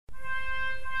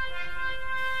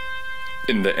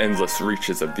In the endless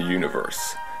reaches of the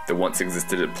universe, there once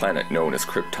existed a planet known as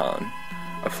Krypton,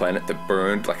 a planet that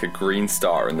burned like a green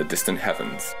star in the distant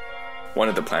heavens. One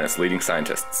of the planet's leading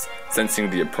scientists, sensing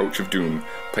the approach of doom,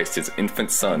 placed his infant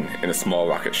son in a small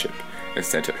rocket ship and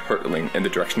sent it hurtling in the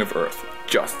direction of Earth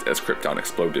just as Krypton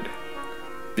exploded.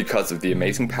 Because of the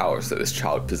amazing powers that this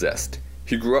child possessed,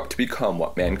 he grew up to become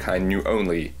what mankind knew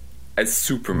only as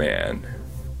Superman.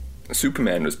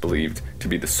 Superman was believed to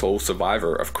be the sole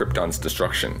survivor of Krypton's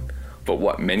destruction, but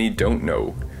what many don't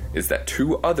know is that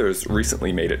two others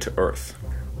recently made it to Earth.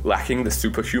 Lacking the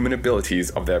superhuman abilities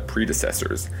of their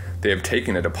predecessors, they have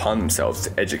taken it upon themselves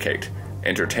to educate,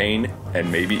 entertain, and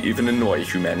maybe even annoy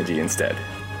humanity instead.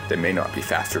 They may not be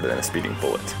faster than a speeding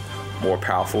bullet, more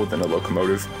powerful than a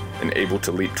locomotive, and able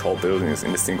to leap tall buildings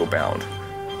in a single bound,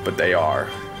 but they are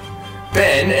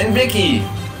Ben and Vicky!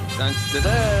 Dun, dun,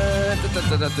 dun,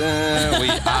 dun, dun, dun. We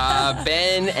are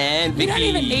Ben and Vicky. We don't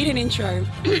even need an intro.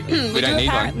 We don't need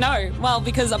one. No, well,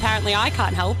 because apparently I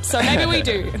can't help, so maybe we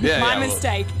do. My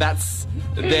mistake. Well, that's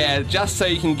there just so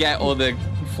you can get all the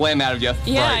phlegm out of your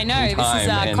throat. Yeah, I know. In time,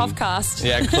 this is Coughcast.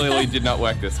 Yeah, clearly did not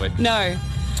work this week. No.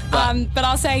 But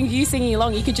I was saying, you singing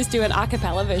along, you could just do an a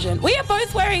cappella version. We are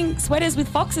both wearing sweaters with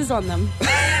foxes on them.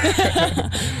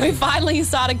 We finally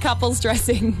started couples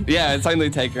dressing. Yeah, it's only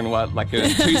taken,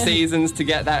 2 seasons to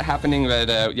get that happening,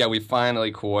 but we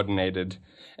finally coordinated.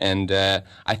 And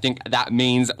I think that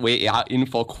means we are in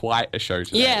for quite a show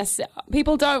today. Yes,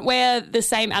 people don't wear the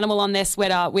same animal on their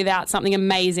sweater without something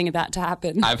amazing about to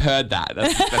happen. I've heard that.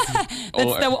 That's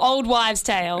the old wives'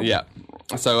 tale. Yeah.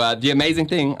 So the amazing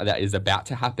thing that is about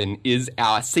to happen is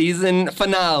our season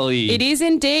finale. It is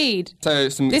indeed. So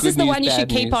this is the one you should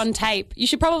keep on tape. You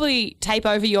should probably tape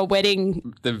over your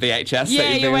wedding. The VHS?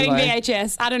 Yeah, your wedding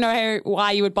VHS. I don't know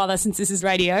why you would bother since this is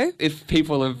radio. If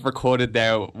people have recorded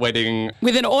their wedding...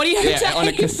 with an audio tape? On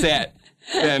a cassette.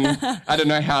 Then I don't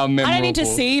know how memorable. I don't need to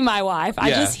see my wife.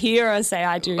 I just hear her say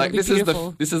I do. This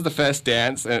is the first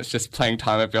dance, and it's just playing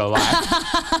 "Time of Your Life."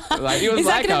 Is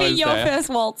that going to be your first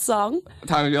waltz song?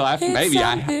 "Time of Your Life"? It's maybe.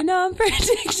 Something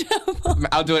unpredictable.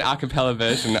 I'll do an a cappella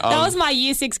version. That was my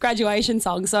Year 6 graduation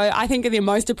song, so I think the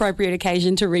most appropriate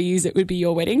occasion to reuse it would be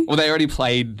your wedding. Well, they already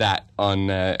played that on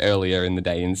earlier in the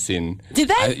day in Sin. Did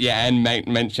they? And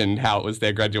mentioned how it was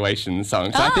their graduation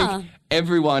song. So I think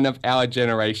everyone of our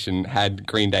generation had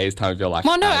Green Day's "Time of Your Life."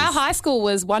 Well, no, our high school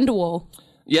was Wonderwall.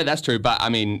 Yeah, that's true. But, I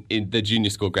mean, in the junior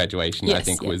school graduation, I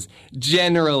think, was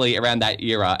generally around that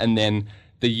era. And then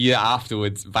the year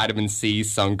afterwards, Vitamin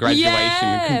C's song,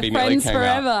 Graduation, conveniently Friends came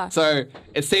Forever. out. So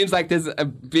it seems like there's a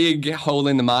big hole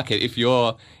in the market if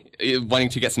you're wanting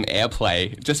to get some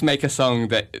airplay. Just make a song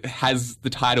that has the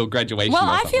title Graduation. Well,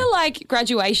 I feel like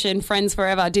Graduation, Friends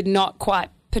Forever did not quite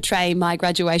portray my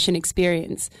graduation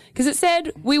experience because it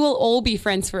said we will all be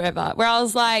friends forever, where I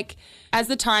was like, as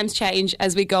the times change,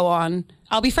 as we go on,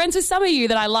 I'll be friends with some of you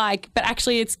that I like, but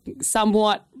actually it's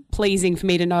somewhat pleasing for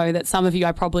me to know that some of you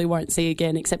I probably won't see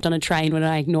again except on a train when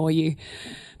I ignore you.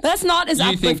 But that's not as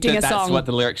uplifting a song. That's what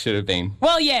the lyrics should have been?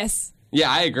 Well, yes. Yeah,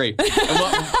 I agree.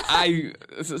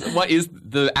 What is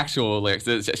the actual lyrics?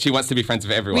 She wants to be friends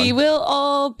with everyone. We will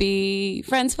all be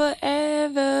friends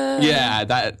forever. Yeah,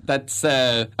 that's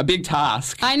a big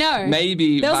task. I know.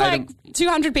 Maybe there was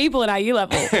 200 people in our year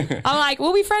level. I'm like,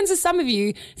 we'll be friends with some of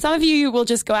you. Some of you will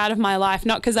just go out of my life,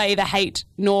 not because I either hate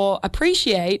nor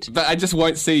appreciate. But I just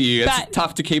won't see you. It's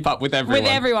tough to keep up with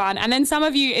everyone. And then some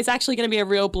of you, it's actually going to be a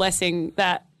real blessing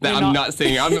that I'm not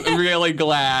seeing. I'm really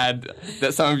glad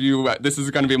that some of you, this is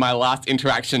going to be my last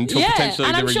interaction till potentially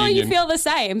the reunion. And I'm sure you feel the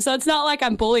same. So it's not like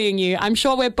I'm bullying you. I'm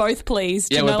sure we're both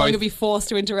pleased to no longer be forced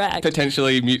to interact.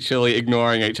 Potentially mutually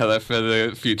ignoring each other for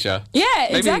the future. Yeah,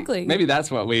 exactly. Maybe that's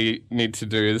what we need to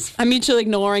do is... a mutual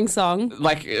ignoring song.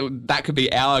 Like, that could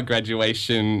be our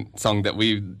graduation song that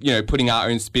we, putting our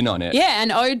own spin on it. Yeah,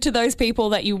 an ode to those people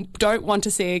that you don't want to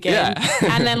see again.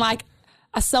 Yeah. And then,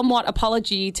 a somewhat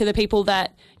apology to the people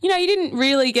that, you didn't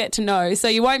really get to know, so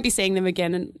you won't be seeing them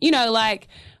again.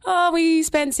 And, we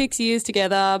spent 6 years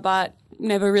together, but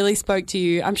never really spoke to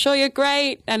you. I'm sure you're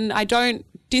great, and I don't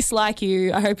dislike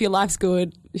you. I hope your life's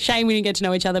good. Shame we didn't get to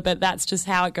know each other, but that's just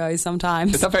how it goes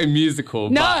sometimes. It's not very musical.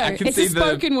 No, but I can it's see a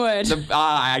spoken word.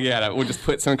 I get it. We'll just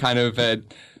put some kind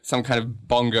of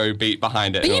bongo beat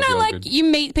behind it. But you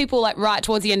meet people right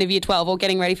towards the end of year 12 or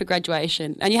getting ready for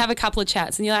graduation, and you have a couple of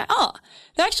chats and you're like, oh,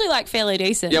 they're actually fairly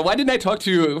decent. Yeah, why didn't I talk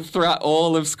to you throughout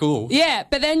all of school? Yeah,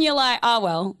 but then you're like, oh,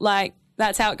 well,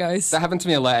 that's how it goes. That happened to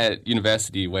me a lot at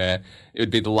university where it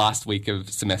would be the last week of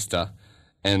semester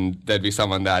and there'd be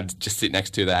someone that I'd just sit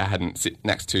next to that I hadn't sit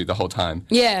next to the whole time.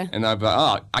 Yeah. And I'd be like,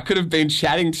 oh, I could have been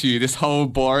chatting to you this whole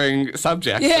boring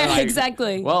subject. Yeah, like,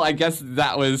 exactly. Well, I guess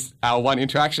that was our one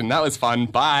interaction. That was fun.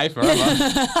 Bye, forever. But you're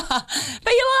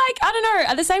like, I don't know,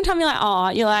 at the same time you're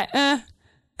like, you know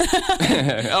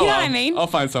what I mean? I'll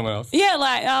find someone else. Yeah,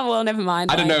 like, oh, well, never mind.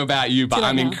 I don't know about you, but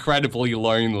I'm incredibly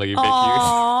lonely, Vicky.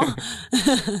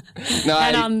 No,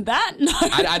 and on that note...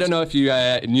 I don't know if you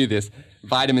knew this.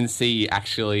 Vitamin C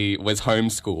actually was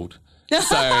homeschooled.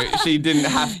 So she didn't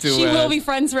have to... She will be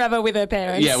friends forever with her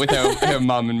parents. Yeah, with her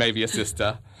mum and maybe a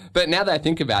sister. But now that I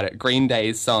think about it, Green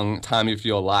Day's song Time of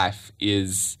Your Life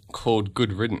is called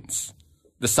Good Riddance.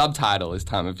 The subtitle is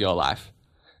Time of Your Life.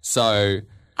 So...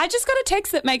 I just got a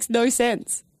text that makes no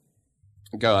sense.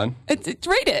 Go on.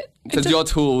 Read it. Because your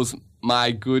tools, my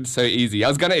good, so easy. I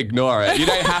was going to ignore it. You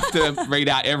don't have to read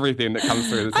out everything that comes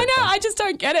through the text. I know, I just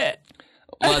don't get it.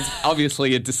 Well, it's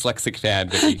obviously a dyslexic fan,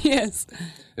 Vicky. Yes.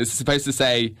 It's supposed to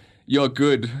say, you're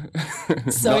good.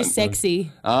 So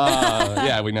sexy.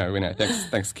 Yeah, we know.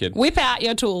 Thanks, kid. Whip out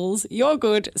your tools. You're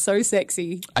good, so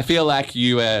sexy. I feel like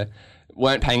you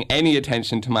weren't paying any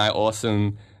attention to my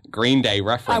awesome Green Day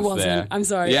reference. I wasn't. There. I'm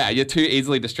sorry. Yeah, you're too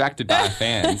easily distracted by our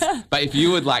fans. But if you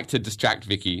would like to distract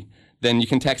Vicky, then you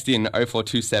can text in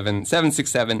 0427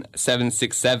 767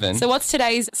 767. So what's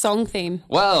today's song theme?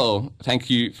 Well, thank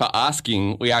you for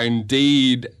asking. We are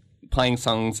indeed playing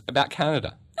songs about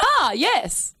Canada. Ah,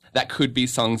 yes. That could be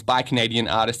songs by Canadian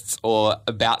artists or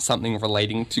about something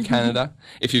relating to Canada.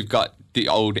 If you've got the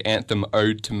old anthem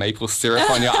Ode to Maple Syrup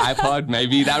on your iPod,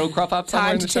 maybe that'll crop up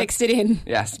somewhere. Time to text it in.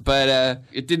 Yes, but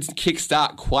it did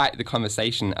kickstart quite the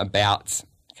conversation about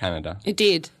Canada. It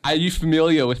did. Are you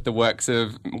familiar with the works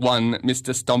of one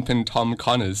Mr. Stompin' Tom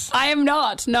Connors? I am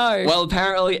not, no. Well,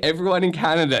 apparently everyone in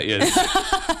Canada is.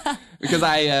 Because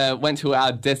I went to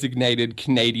our designated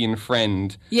Canadian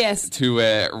friend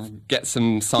to get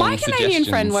some song suggestions. My Canadian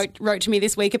friend wrote to me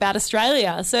this week about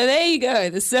Australia. So there you go.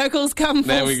 The circle's come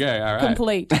full. There we go. All right.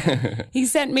 Complete. He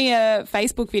sent me a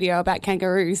Facebook video about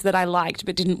kangaroos that I liked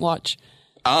but didn't watch.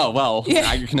 Oh, well, yeah.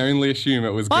 I can only assume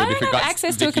it was good if it got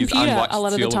access to a Vicky's computer unwatched a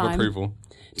lot of the seal time. of approval.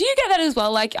 Do you get that as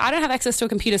well? Like, I don't have access to a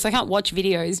computer, so I can't watch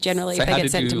videos generally So if they get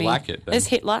sent to me. How did you like it then? Just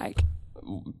hit like.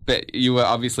 But you were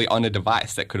obviously on a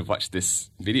device that could have watched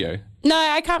this video. No,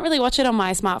 I can't really watch it on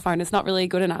my smartphone. It's not really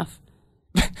good enough.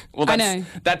 Well,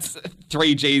 that's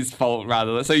 3G's fault,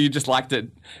 rather. So you just liked it.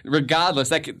 Regardless,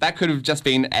 that could have just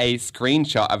been a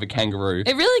screenshot of a kangaroo.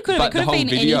 It really could have. It could have been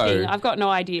anything. I've got no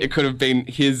idea. It could have been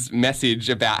his message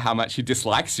about how much he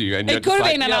dislikes you. And it could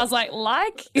have been, and I was like?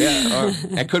 Yeah,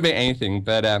 it could be anything.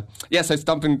 But so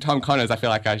Stompin' Tom Connors, I feel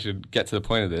like I should get to the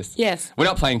point of this. Yes. We're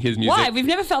not playing his music. Why? We've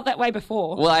never felt that way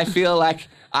before. Well, I feel like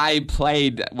I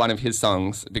played one of his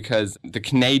songs because the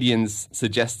Canadians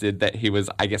suggested that he was,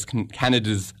 I guess,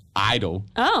 Canada's idol.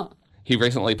 Oh. He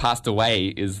recently passed away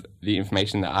is the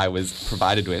information that I was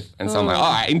provided with. And so I'm like,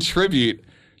 all right, in tribute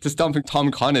to Stompin'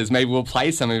 Tom Connors, maybe we'll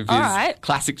play some of his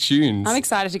classic tunes. I'm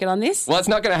excited to get on this. Well, it's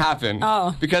not going to happen.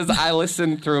 Oh. Because I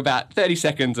listened through about 30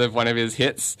 seconds of one of his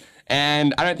hits,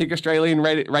 and I don't think Australian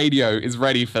radio is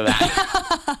ready for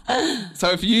that. So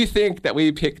if you think that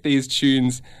we pick these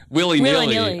tunes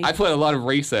willy-nilly, I put a lot of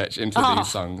research into these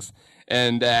songs.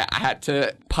 And I had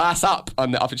to pass up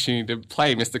on the opportunity to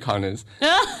play Mr. Connors.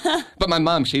 But my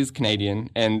mum, she's Canadian,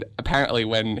 and apparently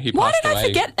when he passed away... Why did I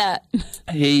forget that?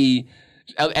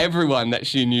 Everyone that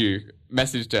she knew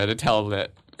messaged her to tell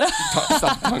that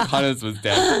Tom Connors was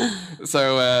dead.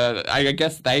 So I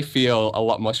guess they feel a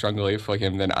lot more strongly for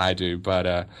him than I do.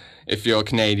 But if you're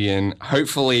Canadian,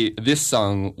 hopefully this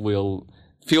song will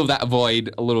fill that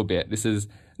void a little bit. This is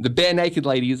the Bare Naked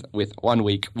Ladies with 1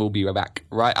 Week. We'll be right back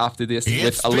after this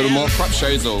with a little more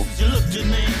Propshowsal. You looked at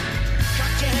me,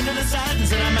 cocked your head to the side and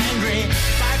said I'm angry.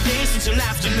 5 days since you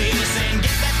laughed at me, saying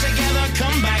get back together,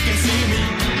 come back and see me.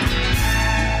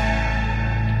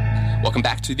 Welcome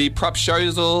back to the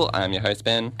Propshowsal. I'm your host,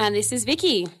 Ben. And this is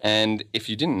Vicky. And if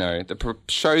you didn't know, the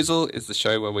Propshowsal is the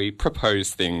show where we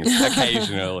propose things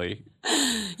occasionally.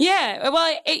 Yeah,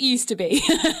 well, it used to be.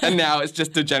 And now it's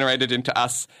just degenerated into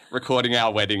us recording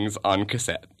our weddings on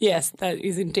cassette. Yes, that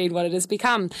is indeed what it has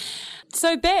become.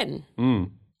 So, Ben,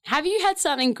 have you had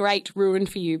something great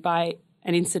ruined for you by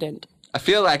an incident? I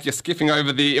feel like you're skipping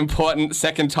over the important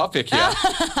second topic here.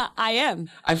 I am.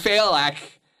 I feel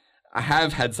like I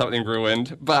have had something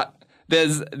ruined, but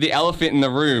there's the elephant in the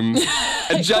room,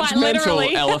 a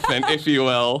judgmental elephant, if you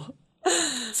will.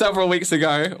 Several weeks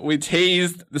ago, we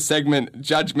teased the segment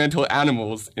Judgmental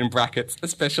Animals, in brackets,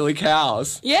 especially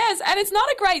cows. Yes, and it's not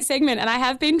a great segment, and I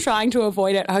have been trying to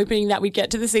avoid it, hoping that we'd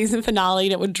get to the season finale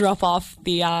and it would drop off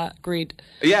the grid.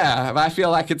 Yeah, I feel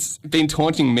like it's been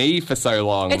taunting me for so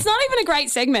long. It's not even a great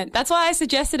segment. That's why I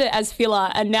suggested it as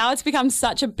filler, and now it's become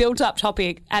such a built-up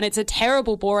topic, and it's a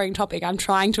terrible, boring topic. I'm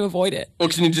trying to avoid it. Well,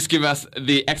 can you just give us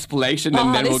the explanation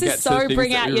and then we'll get to this is so things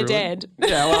bring that out we your ruined? dead.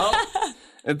 Yeah, well,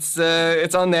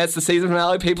 it's on there. It's the season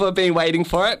finale. People have been waiting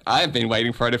for it. I have been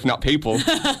waiting for it, if not people.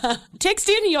 Text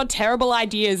in your terrible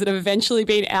ideas that have eventually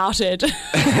been outed.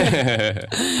 Have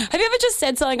you ever just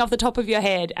said something off the top of your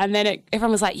head and then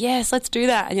everyone was like, yes, let's do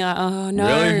that. And you're like, oh, no.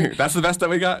 Really? That's the best that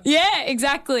we got? Yeah,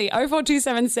 exactly.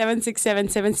 0427 767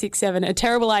 767. A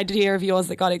terrible idea of yours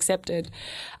that got accepted.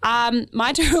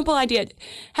 My terrible idea.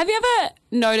 Have you ever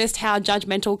noticed how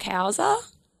judgmental cows are?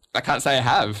 I can't say I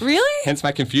have. Really? Hence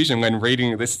my confusion when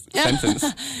reading this sentence.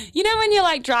 You know when you're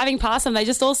like driving past them, they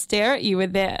just all stare at you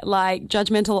with their like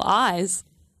judgmental eyes.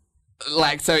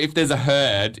 Like, so if there's a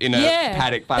herd in a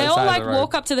paddock by the side of the road. They all like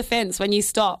walk up to the fence when you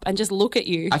stop and just look at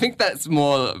you. I think that's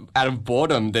more out of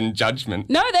boredom than judgment.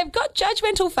 No, they've got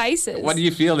judgmental faces. What do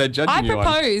you feel they're judging you on? I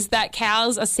propose that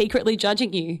cows are secretly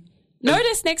judging you.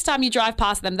 Notice next time you drive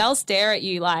past them, they'll stare at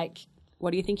you like, what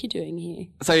do you think you're doing here?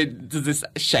 So does this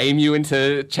shame you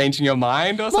into changing your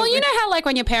mind or something? Well, you know how like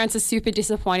when your parents are super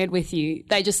disappointed with you,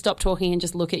 they just stop talking and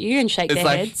just look at you and shake their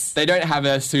heads? They don't have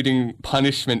a suiting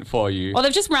punishment for you. Or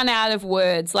they've just run out of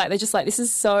words. Like they're just like, this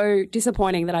is so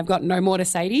disappointing that I've got no more to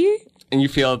say to you. And you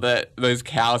feel that those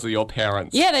cows are your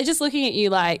parents. Yeah, they're just looking at you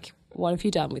like, what have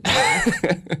you done with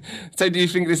that? So do you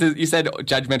think this is, you said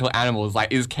judgmental animals,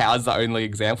 like is cows the only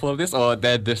example of this or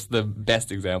they're just the best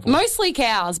example? Mostly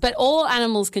cows, but all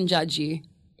animals can judge you.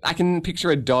 I can picture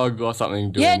a dog or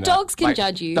something doing that. Yeah, dogs can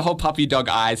judge you. The whole puppy dog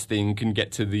eyes thing can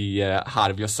get to the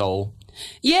heart of your soul.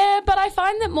 Yeah, but I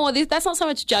find that that's not so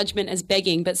much judgment as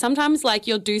begging, but sometimes like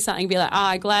you'll do something and be like,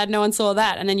 I'm glad no one saw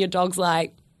that. And then your dog's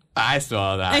like, I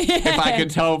saw that. Yeah. If I could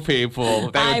tell people,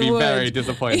 they would be very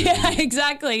disappointed. Yeah,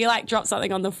 exactly. You like drop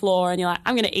something on the floor and you're like,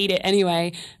 I'm going to eat it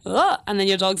anyway. Ugh. And then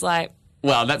your dog's like,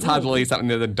 well, that's hardly something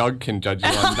that a dog can judge you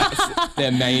on. That's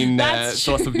their main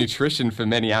source of nutrition for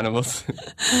many animals.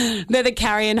 They're the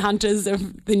carrion hunters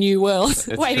of the new world,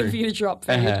 waiting for you to drop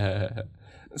food.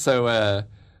 So,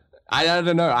 I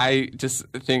don't know. I just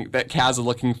think that cows are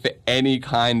looking for any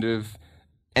kind of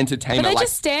entertainment. But they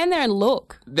just stand there and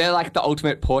look. They're like the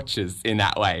ultimate porches in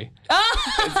that way.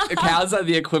 Cows are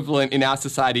the equivalent in our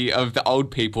society of the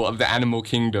old people of the animal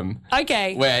kingdom.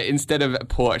 Okay. Where instead of a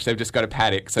porch, they've just got a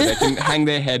paddock so they can hang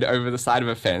their head over the side of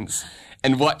a fence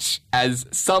and watch as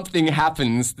something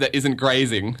happens that isn't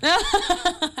grazing.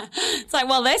 It's like,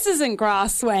 well, this isn't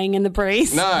grass swaying in the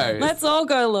breeze. No. Let's all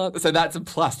go look. So that's a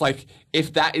plus. Like,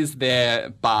 if that is their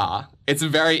bar, it's a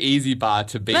very easy bar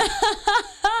to beat.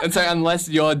 And so unless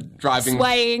you're driving...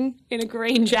 swaying in a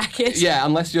green jacket. Yeah,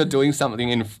 unless you're doing something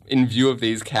in view of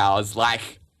these cows,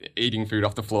 like eating food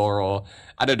off the floor or,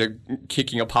 I don't know,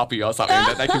 kicking a puppy or something,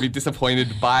 that they can be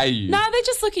disappointed by you. No, they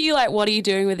just look at you like, what are you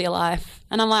doing with your life?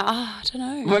 And I'm like, I don't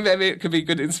know. Well, maybe it could be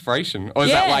good inspiration. Or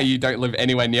is that why you don't live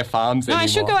anywhere near farms anymore? I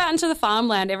should go out into the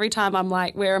farmland every time I'm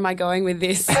like, where am I going with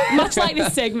this? Much like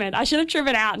this segment. I should have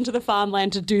driven out into the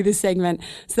farmland to do this segment.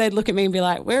 So they'd look at me and be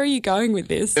like, where are you going with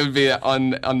this? It would be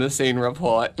on the scene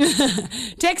report.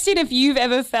 Text in if you've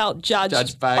ever felt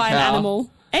judged by an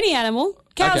animal. Any animal.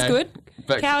 Cow's good.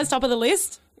 But cow is top of the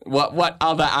list. What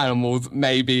other animals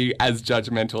may be as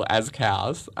judgmental as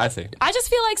cows? I see. I just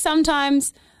feel like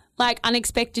sometimes... like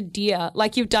unexpected deer,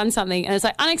 like you've done something and it's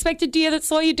like unexpected deer that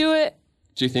saw you do it.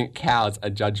 Do you think cows are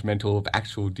judgmental of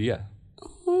actual deer?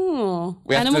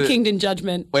 Animal Kingdom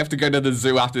judgment. We have to go to the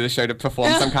zoo after the show to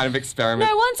perform some kind of experiment.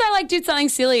 No, once I did something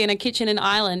silly in a kitchen in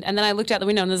Ireland and then I looked out the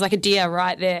window and there's like a deer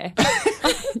right there.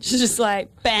 Just like,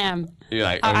 bam. You're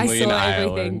like, I only saw in everything.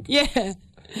 Ireland. Yeah.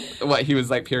 What, he was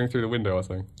like peering through the window or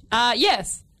something?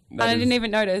 Yes. And I didn't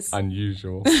even notice.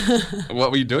 Unusual.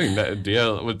 What were you doing that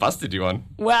deer was busted you on?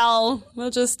 Well, we'll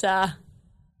just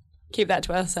keep that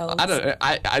to ourselves. I don't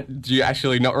know. Do you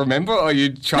actually not remember or are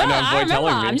you trying to avoid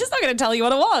telling me? I'm just not going to tell you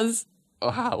what it was.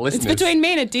 Wow, listeners. It's between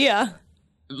me and a deer.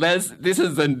 This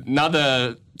is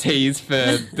another tease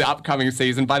for the upcoming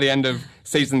season. By the end of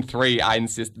season 3, I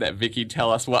insist that Vicky tell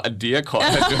us what a deer caught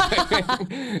her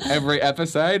doing. Every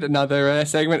episode, another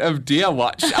segment of Deer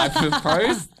Watch, I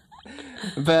propose.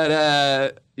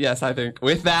 But yes, I think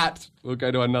with that, we'll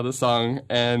go to another song.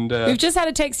 And we've just had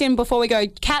a text in before we go.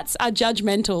 Cats are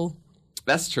judgmental.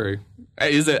 That's true.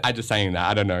 Is it? I'm just saying that.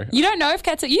 I don't know. You don't know if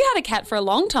cats are... You had a cat for a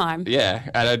long time. Yeah,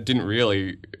 and I didn't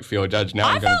really feel judged. Now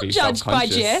I'm going to be judged by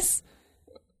self-conscious. Jess.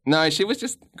 No, she was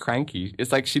just cranky.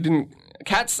 It's like she didn't...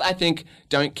 Cats, I think,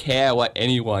 don't care what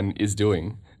anyone is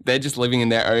doing. They're just living in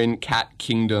their own cat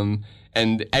kingdom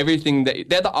and everything that...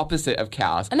 They're the opposite of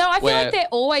cows. No, I feel like they're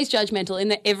always judgmental in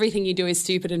that everything you do is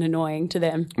stupid and annoying to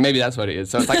them. Maybe that's what it is.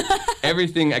 So it's like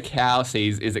everything a cow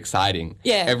sees is exciting.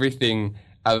 Yeah. Everything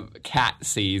a cat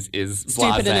sees is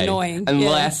Stupid and annoying.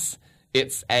 Unless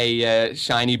it's a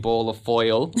shiny ball of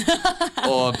foil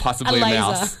or possibly a laser.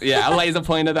 mouse. Yeah, a laser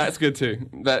pointer, that's good too.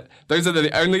 But those are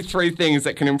the only 3 things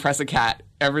that can impress a cat.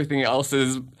 Everything else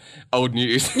is old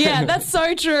news. Yeah, that's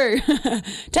so true.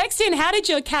 Text in, how did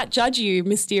your cat judge you,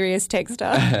 mysterious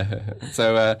texter?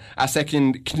 So our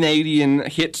second Canadian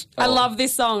hit. I love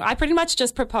this song. I pretty much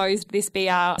just proposed this be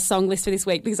our song list for this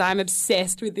week because I'm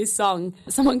obsessed with this song.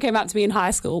 Someone came up to me in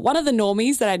high school, one of the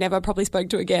normies that I never probably spoke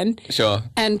to again. Sure.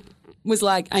 And was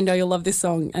like, I know you'll love this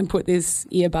song, and put this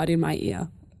earbud in my ear.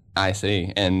 I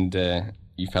see. And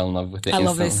you fell in love with it I instantly.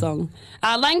 love this song.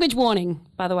 Language warning,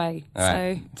 by the way. All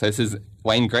right. So this is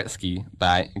Wayne Gretzky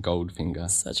by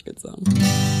Goldfinger. Such a good song.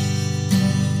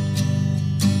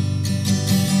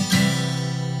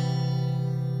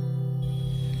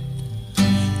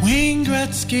 Wayne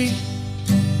Gretzky,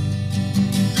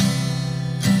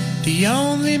 the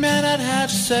only man I'd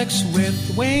have sex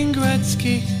with. Wayne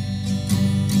Gretzky,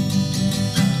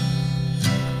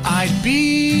 I'd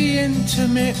be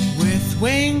intimate with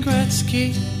Wayne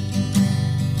Gretzky.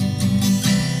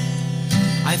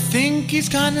 I think he's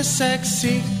kinda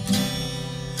sexy.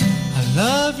 I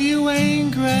love you,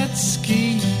 Wayne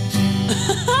Gretzky.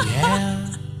 Yeah.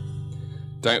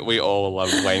 Don't we all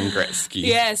love Wayne Gretzky?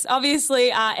 Yes,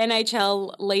 obviously our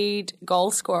NHL lead goal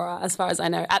scorer, as far as I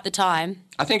know, at the time.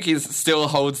 I think he still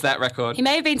holds that record. He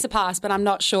may have been surpassed, but I'm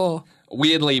not sure.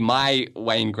 Weirdly, my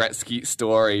Wayne Gretzky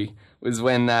story was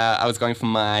when I was going for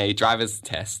my driver's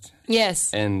test.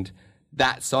 Yes. And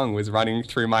that song was running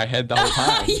through my head the whole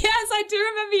time. Yes, I do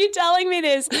remember you telling me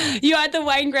this. You had the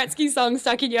Wayne Gretzky song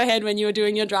stuck in your head when you were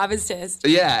doing your driver's test.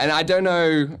 Yeah, and I don't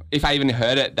know if I even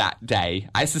heard it that day.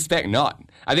 I suspect not.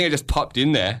 I think it just popped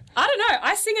in there. I don't know.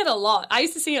 I sing it a lot. I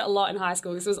used to sing it a lot in high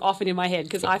school because it was often in my head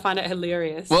because I find it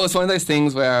hilarious. Well, it's one of those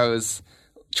things where I was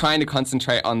trying to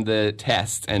concentrate on the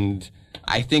test, and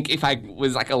I think if I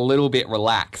was like a little bit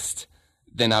relaxed,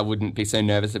 then I wouldn't be so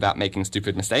nervous about making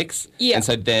stupid mistakes. Yeah. And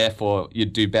so therefore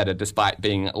you'd do better despite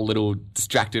being a little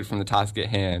distracted from the task at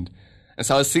hand. And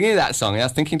so I was singing that song and I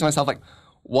was thinking to myself, like,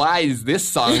 why is this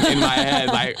song in my head?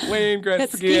 Like, Wayne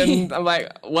Gretzky. And I'm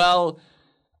like, well,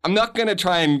 I'm not going to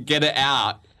try and get it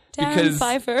out. Darren Because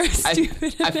Pfeiffer,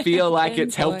 stupid I feel like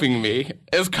it's helping me.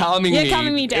 It's calming me. Yeah,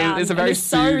 calming me down. It's a very It is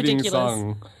so soothing ridiculous.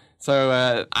 song.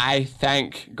 So I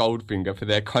thank Goldfinger for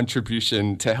their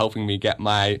contribution to helping me get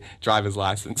my driver's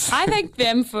license. I thank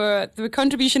them for the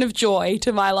contribution of joy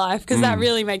to my life because that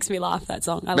really makes me laugh, that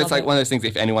song. I love But it's like it. one of those things,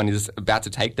 if anyone is about to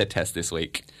take their test this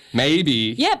week,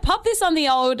 maybe... Yeah, pop this on the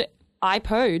old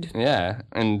iPod. Yeah,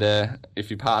 and if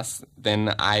you pass,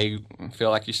 then I feel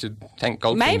like you should thank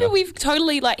Goldfinger. Maybe we've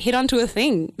totally like hit onto a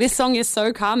thing. This song is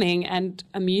so calming and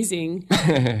amusing.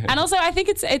 And also I think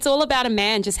it's all about a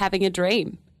man just having a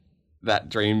dream. That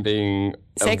dream being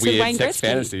Sex a with weird Wayne sex Gretzky.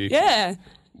 fantasy. Yeah.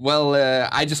 Well,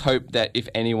 I just hope that if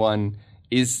anyone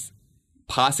is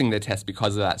passing their test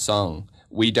because of that song,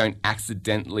 we don't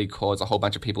accidentally cause a whole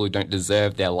bunch of people who don't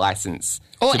deserve their license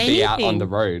Or to anything. be out on the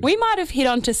road. We might have hit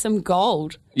onto some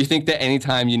gold. You think that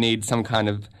anytime you need some kind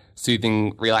of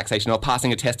soothing relaxation or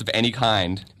passing a test of any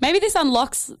kind... Maybe this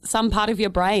unlocks some part of your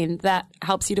brain that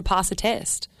helps you to pass a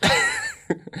test.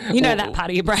 You know that part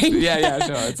of your brain. Yeah,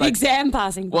 sure. It's The like, exam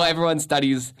passing. well, everyone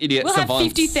studies idiot We'll have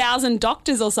savants. 50,000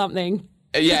 doctors or something.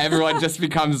 Yeah, everyone just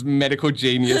becomes medical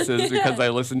geniuses because they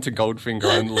listen to Goldfinger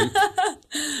on loop.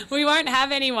 We won't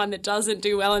have anyone that doesn't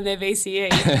do well in their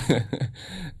VCE.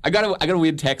 I got a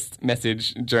weird text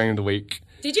message during the week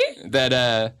Did you?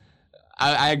 that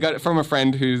I got it from a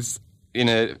friend who's in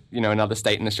another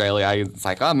state in Australia. I was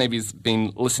like, oh, maybe he's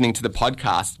been listening to the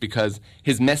podcast because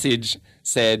his message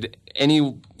said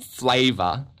any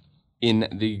flavour in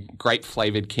the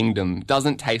grape-flavoured kingdom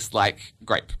doesn't taste like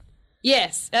grape.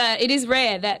 Yes. It is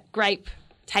rare that grape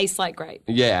tastes like grape.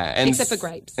 Yeah. And Except for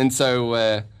grapes. And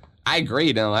so I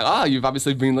agreed. And I'm like, oh, you've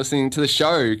obviously been listening to the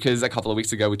show because a couple of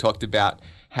weeks ago we talked about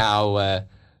how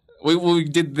we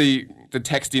did the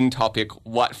text-in topic,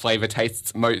 what flavour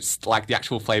tastes most like the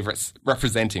actual flavour it's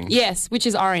representing. Yes, which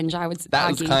is orange, I would That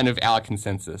argue. was kind of our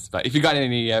consensus. But if you got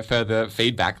any further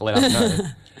feedback, let us know.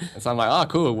 And so I'm like, oh,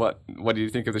 cool. What do you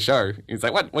think of the show? He's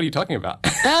like, what are you talking about?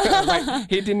 I was like,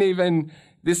 he didn't even...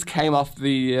 This came off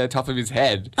the top of his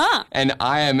head. And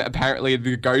I am apparently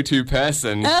the go-to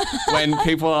person when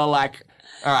people are like,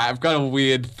 all right, I've got a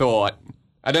weird thought.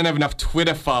 I don't have enough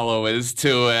Twitter followers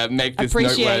to make this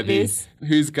Appreciate noteworthy. this.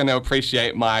 Who's going to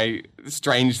appreciate my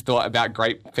strange thought about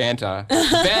grape Fanta?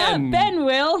 Ben. Ben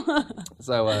will.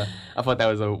 So I thought that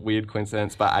was a weird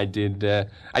coincidence, but I did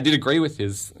agree with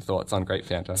his thoughts on grape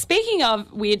Fanta. Speaking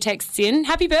of weird texts in,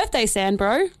 happy birthday,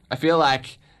 Sandbro. I feel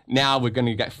like now we're going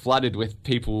to get flooded with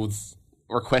people's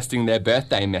requesting their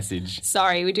birthday message.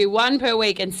 Sorry, we do one per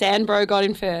week and Sandbro got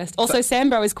in first. Also,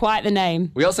 Sandbro is quite the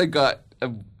name. We also got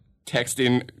a text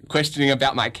in questioning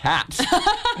about my cat.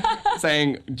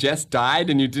 Saying, Jess died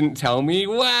and you didn't tell me?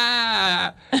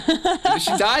 Wow.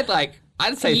 She died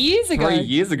I'd say years ago. 3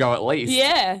 years ago at least.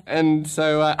 Yeah. And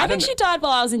so I think she died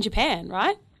while I was in Japan,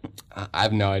 right? I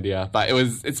have no idea, but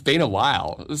it's been a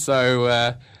while.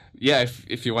 So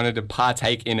if you wanted to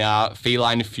partake in our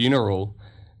feline funeral,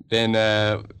 then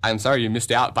I'm sorry you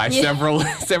missed out by several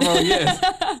years.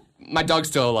 My dog's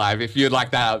still alive, if you'd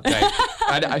like that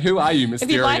update. Who are you, mysterious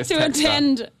If you'd like to texter?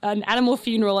 attend an animal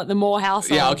funeral at the Moore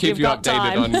household, Yeah, I'll keep you updated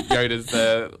time. on Yoda's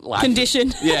life.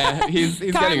 Condition. Yeah, he's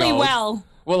getting Currently old. well.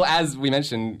 Well, as we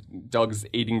mentioned, dogs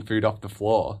eating food off the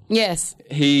floor. Yes.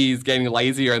 He's getting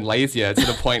lazier and lazier to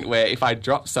the point where if I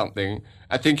drop something,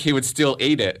 I think he would still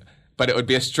eat it, but it would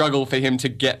be a struggle for him to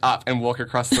get up and walk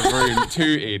across the room to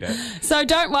eat it. So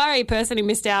don't worry, person who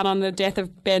missed out on the death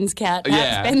of Ben's cat.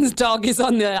 Yeah. Ben's dog is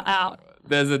on the out.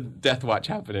 There's a death watch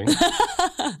happening.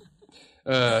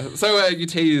 So you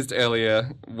teased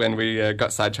earlier when we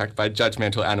got sidetracked by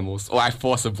judgmental animals, or I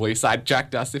forcibly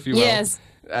sidetracked us, if you will. Yes.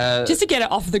 Just to get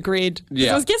it off the grid.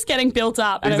 Yeah. It was just getting built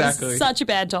up and Exactly. it was such a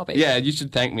bad topic. Yeah, you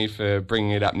should thank me for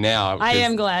bringing it up now. I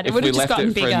am glad. It If would we have just left gotten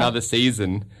it for bigger. another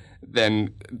season,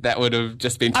 then that would have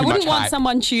just been too I much wouldn't want hype.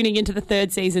 someone tuning into the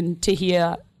third season to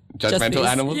hear just Judgmental this.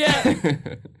 animals? Yeah.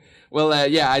 Well,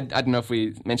 I don't know if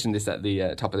we mentioned this at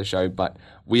the top of the show, but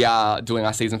we are doing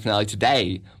our season finale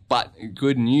today. But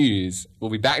good news, we'll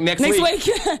be back next week. Next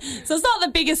week. So it's not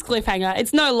the biggest cliffhanger.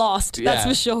 It's no Lost, that's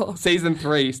for sure. Season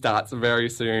 3 starts very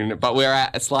soon, but we're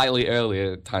at a slightly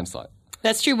earlier time slot.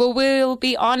 That's true. Well, we'll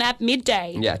be on at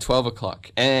midday. Yeah, 12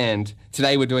 o'clock. And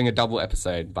today we're doing a double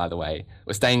episode, by the way.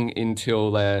 We're staying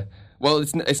until,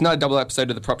 it's not a double episode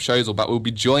of the Propshowsal, but we'll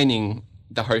be joining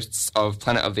the hosts of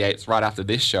Planet of the Apes right after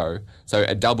this show. So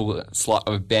a double slot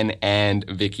of Ben and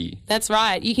Vicky. That's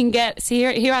right. You can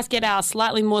hear us get our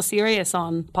slightly more serious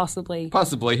on, possibly.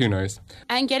 Possibly, who knows?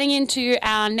 And getting into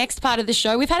our next part of the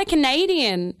show, we've had a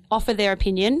Canadian offer their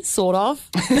opinion, sort of.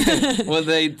 Well,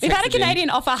 We've had a Canadian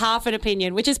offer half an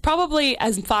opinion, which is probably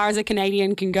as far as a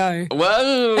Canadian can go.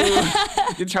 Whoa!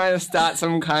 You're trying to start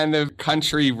some kind of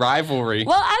country rivalry.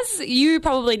 Well, as you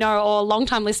probably know, or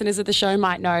longtime listeners of the show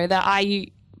might know, that I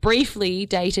briefly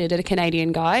dated a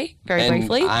Canadian guy, very And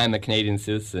briefly. I'm a Canadian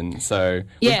citizen, so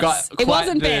Yes, we've got it quite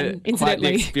wasn't Ben, quite the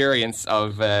incidentally. experience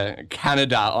of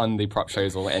Canada on the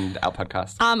Propshowsal and our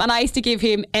podcast. And I used to give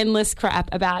him endless crap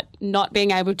about not being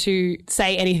able to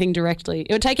say anything directly.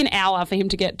 It would take an hour for him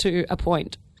to get to a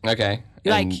point. Okay.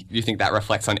 And you think that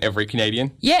reflects on every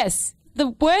Canadian? Yes. The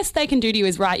worst they can do to you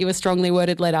is write you a strongly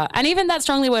worded letter. And even that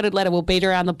strongly worded letter will beat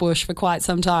around the bush for quite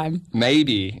some time.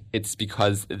 Maybe it's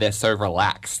because they're so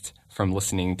relaxed from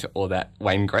listening to all that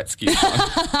Wayne Gretzky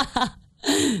song.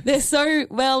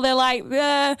 They're like,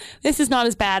 this is not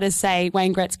as bad as, say,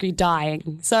 Wayne Gretzky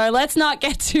dying. So let's not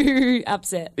get too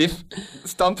upset. If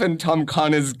Stump and Tom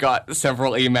Connors got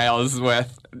several emails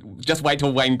worth, just wait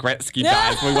till Wayne Gretzky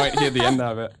dies. We won't hear the end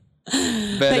of it.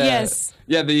 But yes.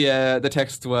 Yeah, the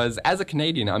text was, as a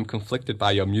Canadian, I'm conflicted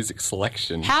by your music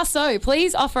selection. How so?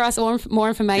 Please offer us more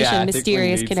information, I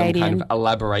mysterious think we need Canadian. some kind of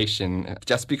elaboration,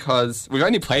 just because we've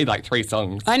only played like 3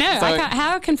 songs. I know. So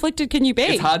How conflicted can you be?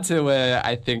 it's hard to,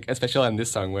 I think, especially on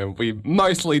this song where we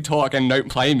mostly talk and don't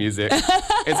play music,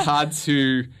 it's hard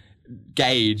to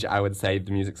gauge, I would say,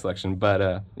 the music selection.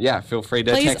 But feel free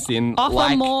to Please text in.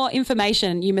 offer more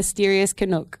information, you mysterious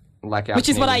Canuck. Like our Which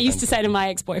is what I Canadian used to say to my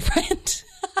ex-boyfriend.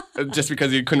 just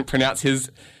because you couldn't pronounce his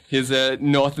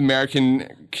North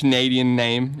American Canadian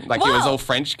name, like he was Well, all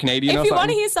French Canadian or If you something. want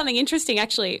to hear something interesting,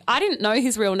 actually, I didn't know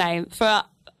his real name for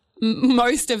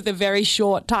most of the very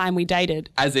short time we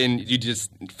dated. As in, you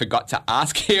just forgot to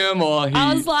ask him, or he...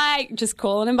 I was like, just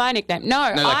calling him by nickname.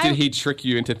 No, did he trick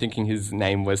you into thinking his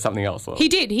name was something else? Or? He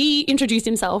did. He introduced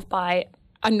himself by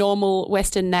a normal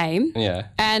Western name. Yeah.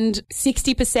 And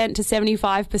 60% to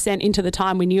 75% into the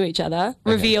time we knew each other,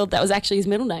 revealed that was actually his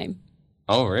middle name.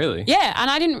 Oh, really? Yeah, and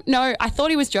I didn't know. I thought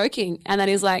he was joking, and then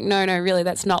he was like, no, really,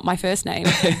 that's not my first name.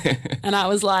 And I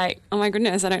was like, oh my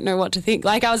goodness, I don't know what to think.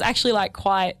 Like, I was actually like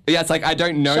quite Yeah, it's like, I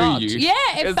don't know shocked. you. Yeah,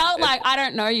 it felt like I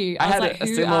don't know you. I was had like, a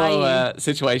who are similar you?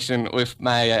 situation with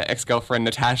my ex-girlfriend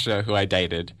Natasha, who I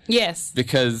dated. Yes.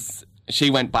 Because she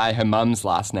went by her mum's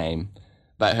last name,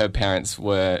 but her parents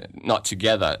were not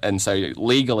together. And so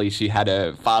legally she had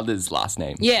her father's last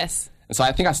name. Yes. And so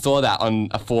I think I saw that on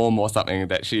a form or something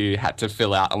that she had to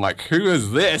fill out. I'm like, who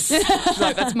is this? She's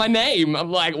like, that's my name.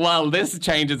 I'm like, well, this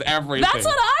changes everything. That's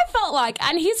what I felt like.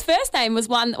 And his first name was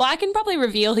one, well, I can probably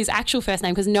reveal his actual first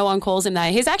name because no one calls him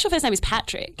that. His actual first name is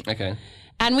Patrick. Okay.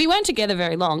 And we weren't together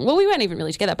very long. Well, we weren't even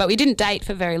really together, but we didn't date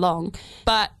for very long.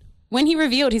 But when he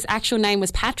revealed his actual name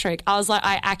was Patrick, I was like,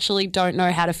 I actually don't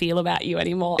know how to feel about you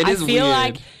anymore. It is I feel weird.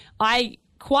 like I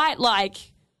quite like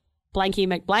Blanky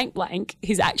McBlank Blank,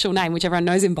 his actual name, which everyone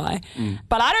knows him by.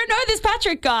 But I don't know this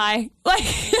Patrick guy. Like,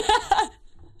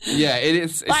 yeah, it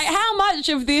is. like how much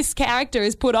of this character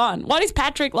is put on? What is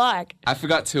Patrick like? I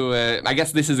forgot to, I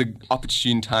guess this is an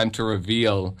opportune time to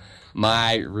reveal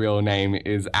my real name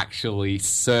is actually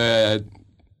Sir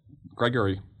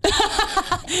Gregory.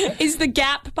 Is the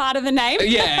gap part of the name?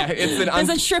 Yeah, it's an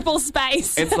There's a triple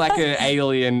space. It's like an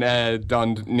alien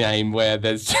donned name where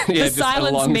there's just silence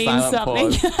a long means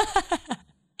silent something. pause.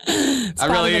 It's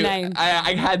part of the name.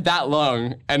 I had that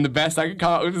long, and the best I could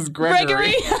come up with is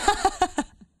Gregory.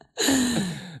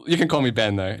 You can call me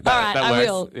Ben though. All right, that I works.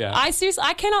 will. Yeah. I seriously,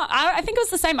 I cannot. I think it was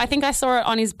the same. I think I saw it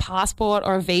on his passport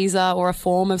or a visa or a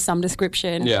form of some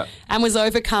description. Yeah. And was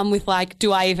overcome with like,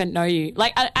 do I even know you?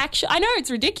 Like, I know it's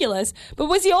ridiculous, but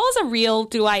was yours a real,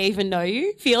 do I even know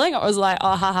you feeling? Or was it like,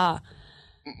 oh, haha.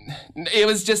 It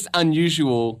was just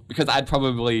unusual because I'd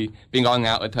probably been going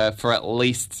out with her for at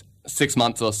least 6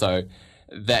 months or so.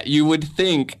 That you would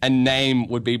think a name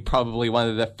would be probably one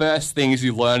of the first things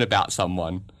you learn about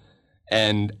someone.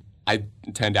 And it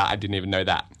turned out I didn't even know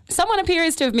that. Someone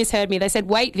appears to have misheard me. They said,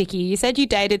 wait, Vicky, you said you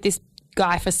dated this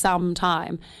guy for some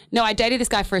time. No, I dated this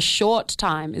guy for a short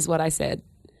time is what I said.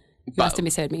 You must have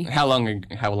misheard me. How long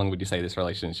would you say this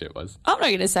relationship was? I'm not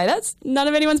going to say that's none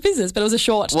of anyone's business, but it was a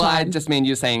short Well, I time. just mean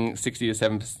you're saying 60 to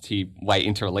 70 way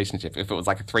into a relationship. If it was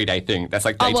like a 3-day thing, that's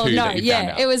like day Oh, well, two no, that you found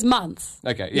yeah, out. it was months.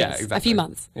 Okay, yeah, Yes, exactly. a few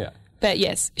months. Yeah. But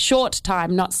yes, short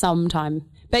time, not some time.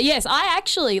 But yes, I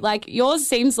actually, like, yours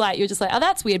seems like you're just like, oh,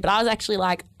 that's weird. But I was actually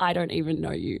like, I don't even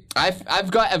know you. I've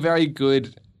got a very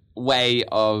good way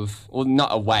of, well, not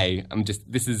a way,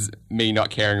 this is me not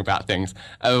caring about things,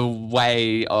 a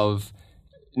way of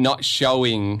not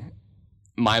showing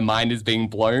my mind is being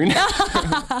blown.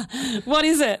 What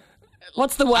is it?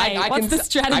 What's the way? What's the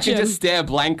stratagem? I can just stare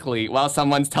blankly while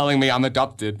someone's telling me I'm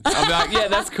adopted. I'll be like, yeah,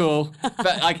 that's cool.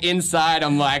 But like inside,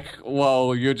 I'm like,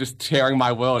 whoa, you're just tearing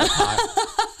my world apart.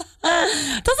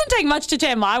 Doesn't take much to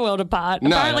tear my world apart.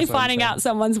 No, Apparently that's what I'm finding saying. out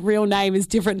someone's real name is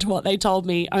different to what they told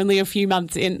me only a few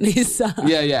months in is...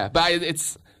 Yeah. But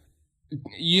it's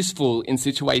useful in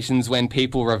situations when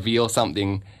people reveal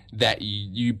something that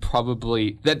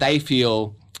that they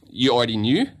feel you already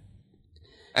knew.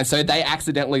 And so they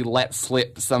accidentally let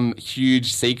slip some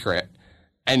huge secret.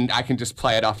 And I can just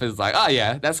play it off as like, oh,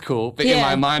 yeah, that's cool. But in Yeah.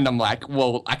 my mind, I'm like,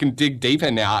 well, I can dig deeper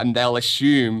now and they'll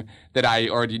assume that I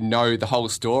already know the whole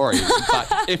story.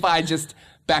 But if I just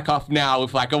back off now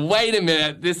with like, wait a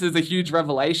minute, this is a huge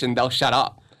revelation, they'll shut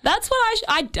up. That's what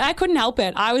I couldn't help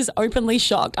it. I was openly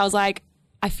shocked. I was like,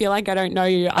 I feel like I don't know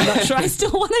you. I'm not sure I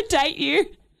still want to date you.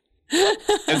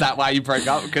 Is that why you broke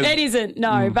up? It isn't,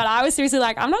 no. But I was seriously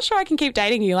like, I'm not sure I can keep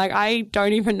dating you. Like, I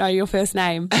don't even know your first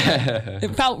name.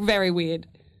 It felt very weird.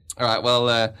 All right,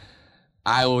 well,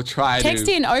 I will try Text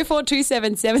to... in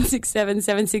 0427 767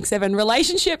 767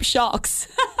 relationship shocks.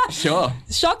 Sure.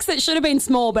 Shocks that should have been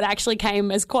small but actually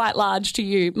came as quite large to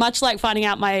you. Much like finding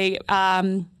out my,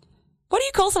 what do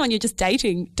you call someone you're just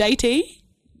dating? Datee?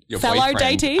 Your Fellow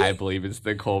boyfriend, datee? I believe is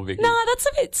the call, Vicky. No, that's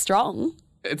a bit strong.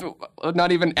 It's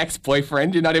not even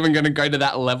ex-boyfriend. You're not even going to go to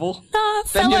that level. No,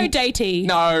 Then fellow you- datee.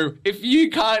 No, if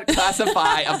you can't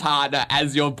classify a partner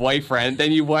as your boyfriend,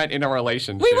 then you weren't in a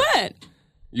relationship. We weren't.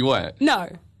 You weren't. No.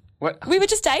 What? We were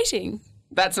just dating.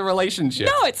 That's a relationship.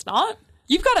 No, it's not.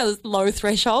 You've got a low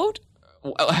threshold.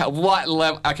 What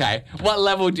level? Okay, what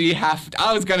level do you have?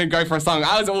 I was going to go for a song.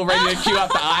 I was all ready to cue up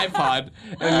the iPod,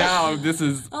 and now this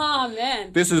is. Oh,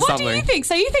 man. This is what something. do you think?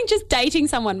 So you think just dating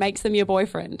someone makes them your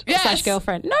boyfriend Yes. /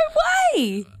 girlfriend? No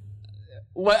way.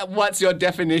 What's your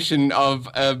definition of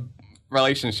a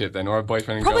relationship then, or a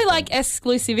boyfriend and Probably like girlfriend?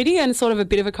 exclusivity and sort of a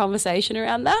bit of a conversation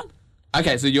around that.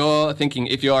 Okay, so you're thinking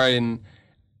if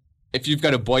you've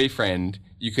got a boyfriend,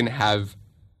 you can have.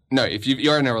 No, if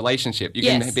you're in a relationship, you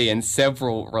Yes. can be in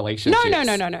several relationships.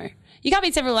 No. You can't be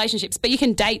in several relationships, but you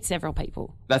can date several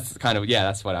people. That's kind of,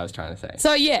 that's what I was trying to say.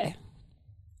 So, yeah.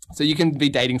 So you can be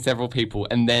dating several people,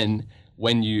 and then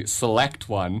when you select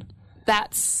one,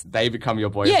 That's... they become your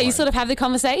boyfriend. Yeah, you sort of have the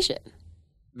conversation.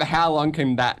 How long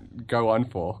can that go on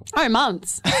for? Oh,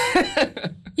 months.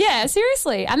 Yeah,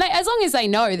 seriously. And as long as they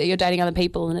know that you're dating other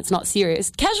people and it's not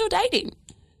serious, casual dating.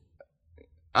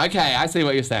 Okay, I see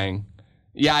what you're saying.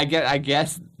 Yeah, I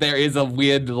guess there is a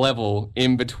weird level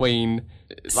in between,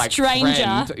 like, stranger.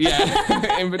 friend.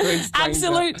 Yeah, in between stranger.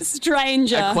 Absolute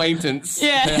stranger. Acquaintance,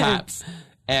 perhaps,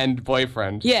 and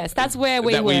boyfriend. Yes, that's where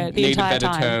we were the entire time. Need a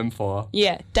better term for.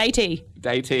 Yeah, datee.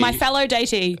 Datee. My fellow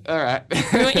datee. All right.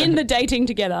 We were in the dating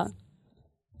together.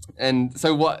 And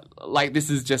so what, like, this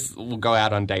is just, we'll go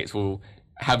out on dates, we'll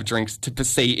have drinks to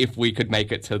see if we could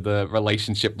make it to the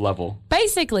relationship level.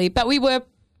 Basically, but we were,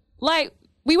 like,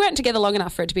 we weren't together long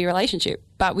enough for it to be a relationship,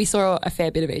 but we saw a fair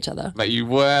bit of each other. But you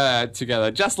were together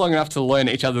just long enough to learn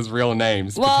each other's real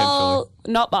names, well,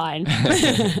 potentially. not mine.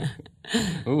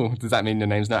 Ooh, does that mean your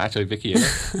name's not actually Vicky?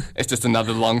 It's just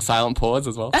another long silent pause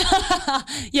as well?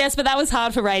 Yes, but that was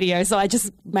hard for radio, so I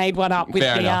just made one up with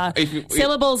Fair the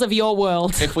syllables of your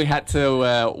world. If we had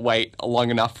to wait long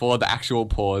enough for the actual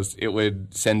pause, it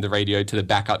would send the radio to the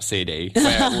backup CD,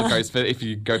 where it goes for, if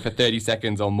you go for 30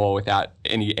 seconds or more without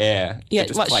any air. Yeah, it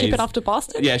just what, plays. Ship It Up to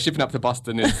Boston? Yeah, Shipping Up to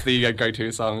Boston is the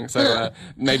go-to song. So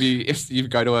maybe if you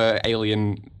go to an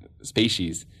alien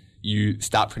species, you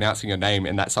start pronouncing your name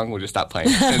and that song will just start playing.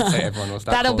 And so everyone will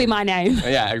start That'll calling. be my name.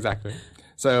 Yeah, exactly.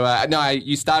 So,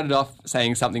 you started off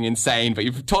saying something insane, but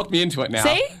you've talked me into it now.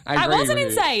 See? I wasn't with you.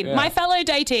 insane. Yeah. My fellow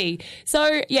datee.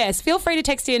 So, yes, feel free to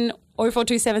text in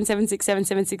 0427 767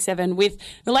 767 with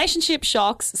relationship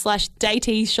shocks /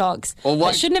 datee shocks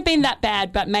that shouldn't have been that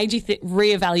bad but made you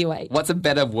reevaluate. What's a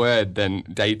better word than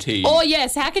datee? Or,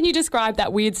 yes, how can you describe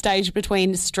that weird stage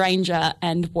between stranger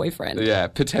and boyfriend? Yeah,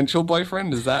 potential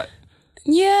boyfriend, is that...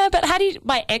 Yeah, but how do you...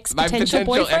 My potential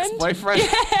boyfriend? Ex-boyfriend?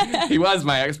 Yeah. He was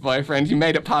my ex-boyfriend. He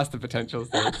made it past the potential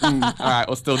stage. All right,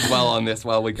 we'll still dwell on this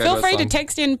while we go Feel to free song. to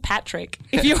text in Patrick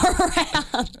if you're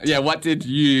around. Yeah, what did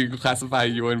you classify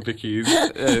you and Vicky's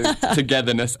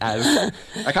togetherness as?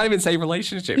 I can't even say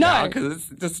relationship now because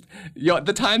it's just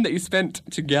the time that you spent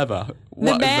together.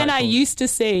 The man I used to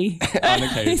see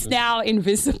is now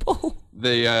invisible.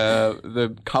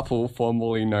 The couple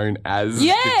formerly known as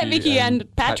Vicky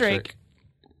and Patrick.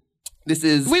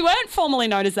 We weren't formally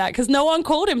known as that because no one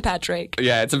called him Patrick.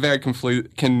 Yeah, it's a very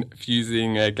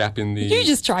confusing gap in the... You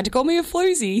just tried to call me a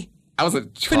floozy. I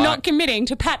wasn't for not committing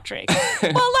to Patrick.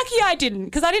 Well, lucky I didn't,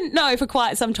 because I didn't know for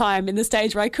quite some time in the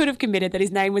stage where I could have committed that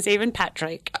his name was even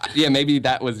Patrick. Yeah, maybe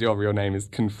that was your real name, is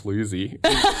Confloozy.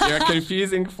 You're a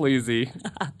confusing floozy.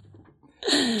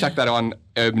 Check that on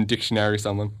Urban Dictionary,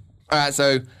 someone. All right,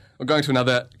 so we're going to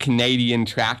another Canadian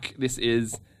track. This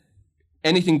is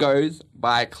Anything Goes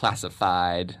by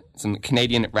Classified. Some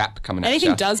Canadian rap coming at you.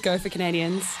 Anything does go for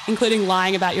Canadians, including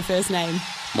lying about your first name.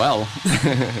 Well...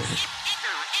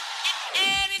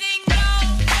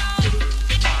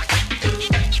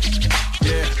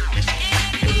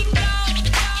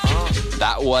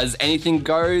 That was Anything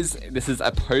Goes. This is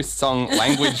a post-song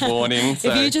language warning.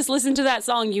 So. If you just listened to that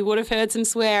song, you would have heard some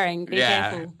swearing. Be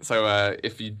careful. So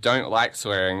if you don't like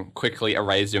swearing, quickly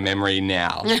erase your memory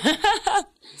now.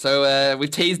 So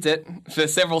we've teased it for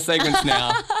several segments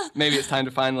now. Maybe it's time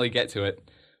to finally get to it.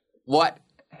 What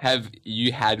have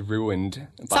you had ruined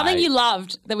by... Something you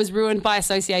loved that was ruined by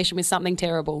association with something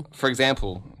terrible. For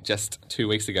example, just 2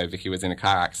 weeks ago, Vicky was in a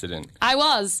car accident. I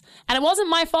was. And it wasn't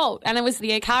my fault. And it was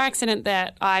the car accident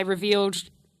that I revealed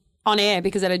on air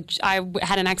because I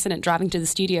had an accident driving to the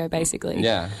studio, basically.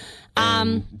 Yeah.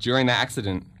 During that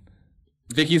accident,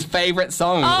 Vicky's favourite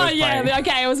song was playing.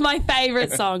 Okay, it was my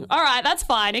favourite song. All right, that's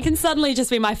fine. It can suddenly just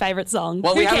be my favourite song.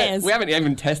 Well, Who cares? We haven't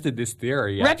even tested this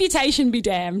theory yet. Reputation be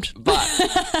damned. But...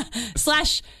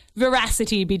 /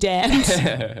 veracity be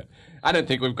damned. I don't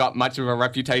think we've got much of a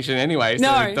reputation anyway,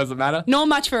 so it doesn't matter. Nor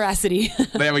much veracity.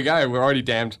 There we go. We're already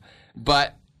damned.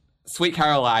 But Sweet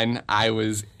Caroline, I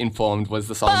was informed, was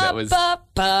the song that was the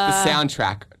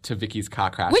soundtrack to Vicky's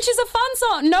car crash. Which is a fun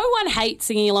song. No one hates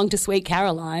singing along to Sweet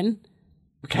Caroline.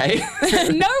 Okay.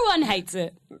 No one hates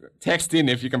it. Text in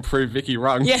if you can prove Vicky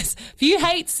wrong. Yes. If you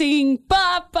hate singing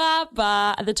ba, ba,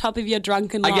 ba at the top of your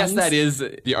drunken lungs. I guess that is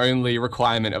the only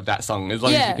requirement of that song. As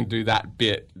long as you can do that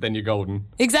bit, then you're golden.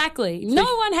 Exactly. No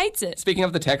one hates it. Speaking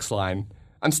of the text line,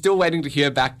 I'm still waiting to hear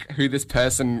back who this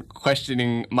person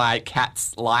questioning my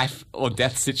cat's life or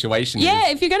death situation is. Yeah,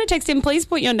 if you're going to text in, please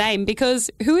put your name,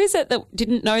 because who is it that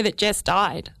didn't know that Jess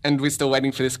died? And we're still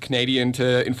waiting for this Canadian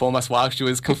to inform us why she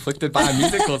was conflicted by a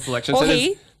musical selection. Or so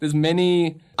there's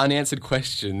many unanswered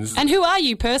questions. And who are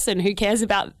you, person who cares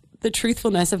about the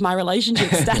truthfulness of my relationship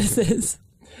statuses?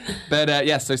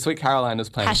 But so Sweet Caroline was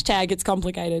playing. Hashtag it's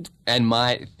complicated. And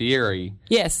my theory...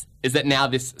 Yes. Is that now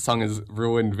this song has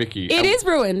ruined Vicky. It is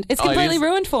ruined. It's completely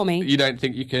ruined for me. You don't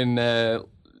think you can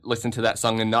listen to that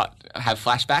song and not have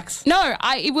flashbacks? No,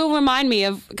 it will remind me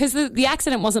of, because the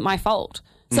accident wasn't my fault.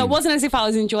 So it wasn't as if I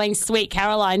was enjoying Sweet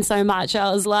Caroline so much.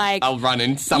 I was like, I'll run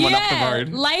in someone up the road.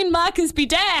 Lane markers be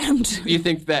damned. You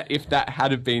think that if that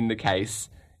had have been the case,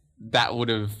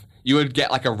 you would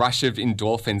get like a rush of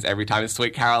endorphins every time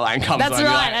Sweet Caroline comes on. That's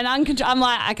right. And I'm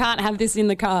like, I can't have this in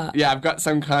the car. Yeah, I've got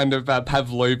some kind of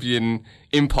Pavlovian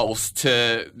impulse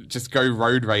to just go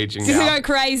road raging Just now. go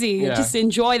crazy. Yeah. Just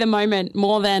enjoy the moment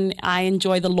more than I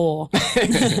enjoy the law.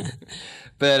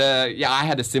 But I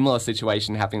had a similar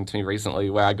situation happening to me recently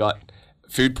where I got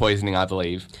food poisoning, I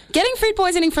believe. Getting food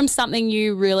poisoning from something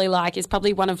you really like is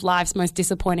probably one of life's most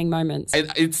disappointing moments.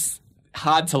 It's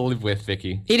hard to live with,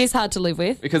 Vicky. It is hard to live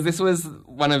with. Because this was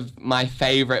one of my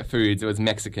favourite foods. It was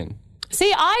Mexican.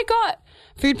 See, I got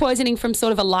food poisoning from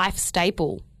sort of a life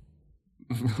staple.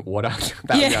 Water.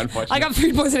 That would be unfortunate. I got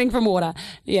food poisoning from water.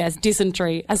 Yes,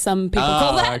 dysentery, as some people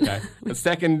call that. Okay. The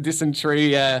second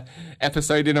dysentery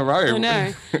episode in a row. Oh,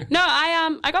 no. No,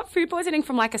 I got food poisoning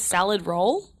from like a salad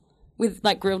roll with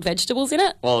like grilled vegetables in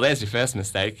it. Well, there's your first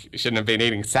mistake. You shouldn't have been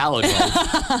eating salad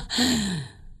rolls.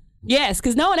 Yes,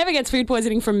 because no one ever gets food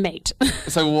poisoning from meat.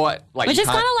 So what? Like, Which is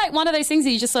kind of like one of those things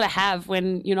that you just sort of have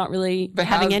when you're not really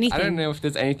having anything. I don't know if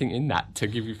there's anything in that to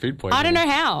give you food poisoning. I don't know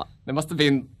how. There must have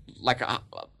been like a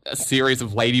series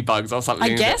of ladybugs or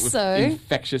something. I guess with so.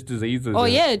 Infectious diseases. Oh,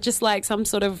 yeah, just like some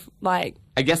sort of like...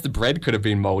 I guess the bread could have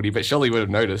been moldy, but surely you would have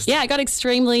noticed. Yeah, I got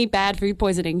extremely bad food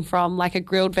poisoning from like a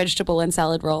grilled vegetable and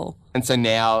salad roll. And so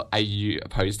now are you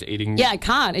opposed to eating? Yeah, I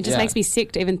can't. It just makes me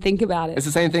sick to even think about it. It's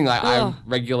the same thing. Like I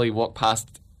regularly walk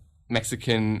past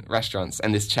Mexican restaurants,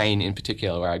 and this chain in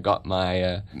particular where I got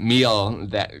my meal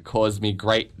that caused me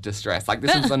great distress. Like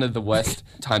this was one of the worst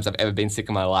times I've ever been sick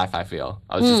in my life, I feel.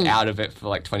 I was just out of it for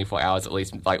like 24 hours at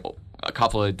least. Like a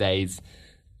couple of days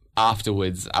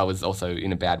afterwards, I was also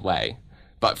in a bad way.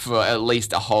 But for at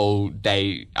least a whole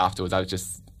day afterwards, I was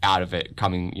just out of it,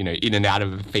 coming, in and out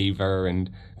of a fever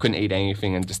and couldn't eat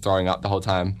anything and just throwing up the whole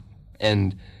time.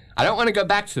 And I don't want to go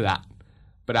back to that.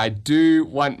 But I do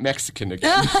want Mexican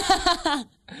again.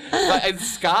 But it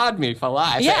scarred me for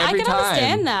life. Yeah, so every I can time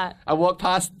understand that. I walk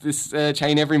past this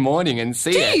chain every morning and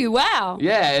see it. Do you? Wow.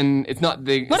 Yeah, and it's not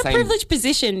the What same. a privileged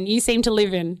position you seem to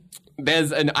live in.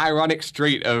 There's an ironic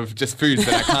street of just foods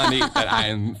that I can't eat that I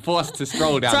am forced to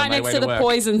stroll down It's right on my next way to to the work.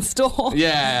 poison store.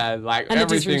 Yeah, like And the everything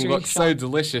distribution looks so shop.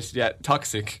 delicious yet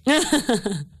toxic.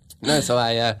 No, so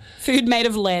I... Food made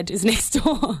of lead is next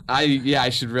door. I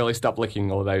should really stop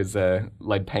licking all those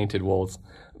lead-painted walls.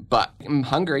 But I'm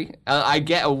hungry. I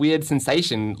get a weird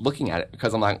sensation looking at it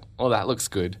because I'm like, oh, that looks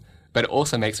good. But it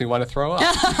also makes me want to throw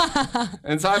up.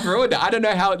 And so I've ruined it. I don't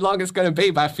know how long it's going to be,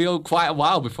 but I feel quite a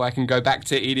while before I can go back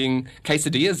to eating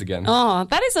quesadillas again. Oh,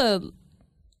 that is a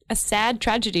sad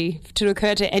tragedy to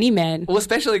occur to any man. Well,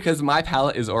 especially because my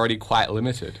palate is already quite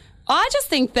limited. I just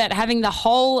think that having the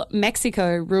whole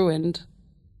Mexico ruined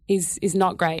is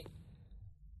not great.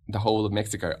 The whole of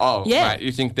Mexico. Oh, Yeah. right.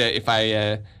 You think that if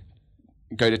I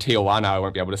go to Tijuana, I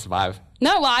won't be able to survive?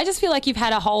 No, well, I just feel like you've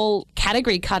had a whole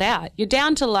category cut out. You're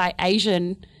down to like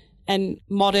Asian and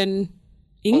modern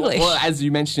English. Well, as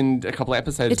you mentioned a couple of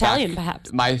episodes Italian, back,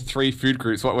 perhaps. my 3 food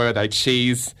groups, what were they?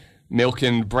 Cheese, milk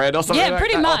and bread or something Yeah, like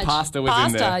pretty that? much. Or pasta was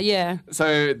in there. Pasta, yeah.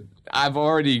 So I've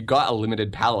already got a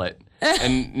limited palate.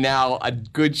 And now a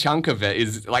good chunk of it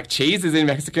is like cheese is in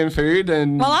Mexican food.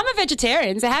 And Well, I'm a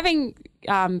vegetarian, so having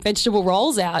vegetable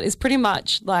rolls out is pretty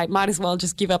much like might as well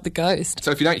just give up the ghost. so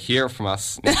if you don't hear from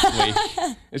us next week,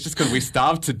 it's just because we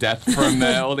starved to death from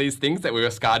all these things that we were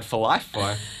scarred for life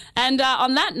for. And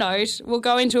on that note, we'll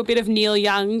go into a bit of Neil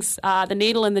Young's The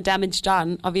Needle and the Damage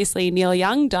Done. Obviously, Neil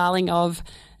Young, darling of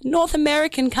North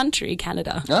American country,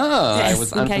 Canada. Oh, Yes, I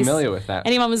was in case unfamiliar with that.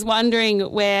 Anyone was wondering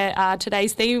where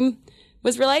today's theme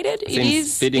was related? It Seems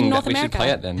is fitting in North that we America. should play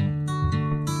it then.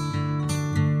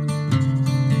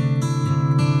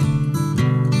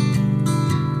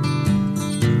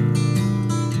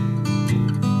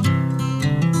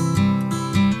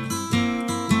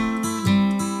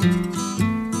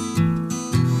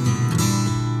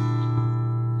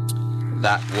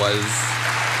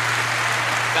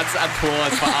 That's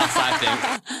applause for us, I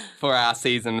think, for our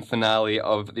season finale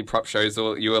of the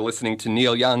Propshowsal. You are listening to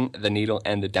Neil Young, The Needle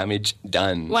and the Damage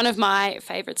Done. One of my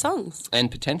favourite songs. And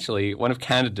potentially one of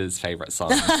Canada's favourite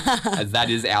songs, as that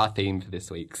is our theme for this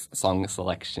week's song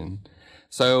selection.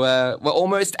 So we're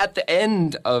almost at the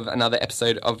end of another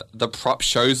episode of the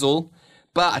Propshowsal,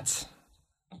 but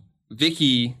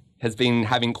Vicky has been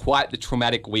having quite the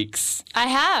traumatic weeks. I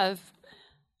have.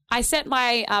 I set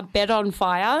my bed on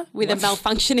fire with a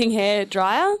malfunctioning hair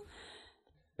dryer.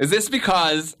 Is this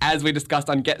because, as we discussed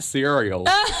on Get Cereal,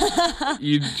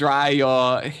 you dry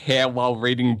your hair while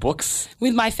reading books?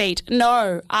 With my feet.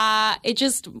 No. It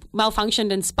just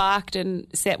malfunctioned and sparked and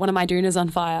set one of my doonas on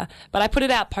fire. But I put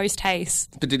it out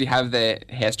post-haste. But did you have the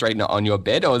hair straightener on your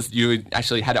bed, or you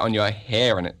actually had it on your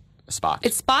hair and it sparked?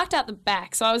 It sparked out the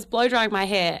back. So I was blow-drying my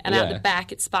hair, and out the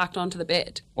back it sparked onto the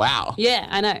bed. Wow. Yeah,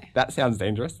 I know. That sounds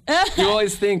dangerous. You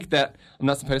always think that I'm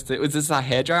not supposed to... Was this a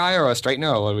hairdryer or a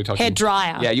straightener, or what are we talking? Hair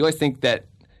dryer. Yeah, you always think that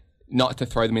not to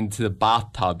throw them into the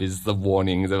bathtub is the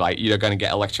warning that, like, you're going to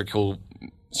get electrical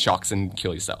shocks and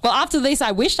kill yourself. Well, after this,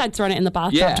 I wished I'd thrown it in the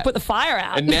bathtub to put the fire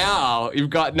out. And now you've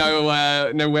got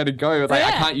nowhere to go. It's like,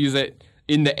 I can't use it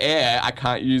in the air. I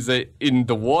can't use it in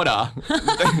the water.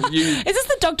 Is this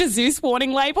the Dr. Zeus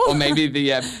warning label? Or maybe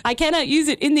the... I cannot use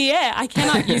it in the air. I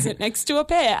cannot use it next to a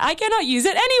pear. I cannot use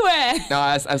it anywhere. No,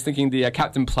 I was thinking the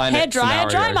Captain Planet hair dryer, scenario.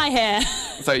 dry my hair.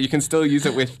 So you can still use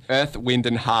it with Earth, Wind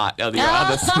and Heart, or the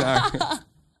other scenario.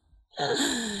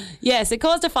 Yes, it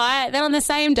caused a fire. Then on the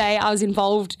same day, I was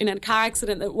involved in a car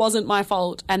accident that wasn't my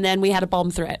fault, and then we had a bomb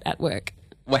threat at work.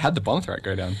 Well, how'd the bomb threat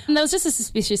go down? And there was just a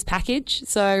suspicious package.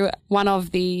 So one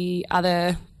of the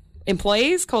other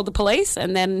employees called the police,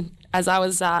 and then as I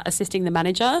was assisting the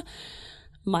manager,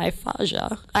 my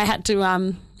faja, I had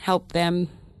to help them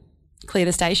clear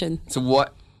the station. So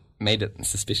what made it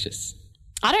suspicious?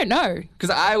 I don't know. Because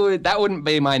that wouldn't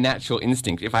be my natural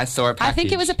instinct if I saw a package. I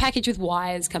think it was a package with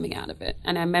wires coming out of it,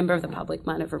 and a member of the public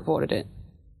might have reported it.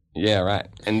 Yeah, right.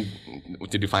 And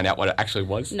did you find out what it actually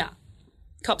was? No.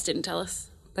 Cops didn't tell us.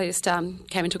 They just came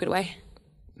and took it away.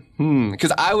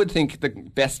 Because I would think the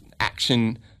best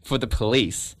action for the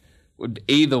police would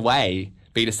either way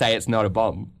be to say it's not a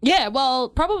bomb. Yeah, well,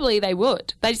 probably they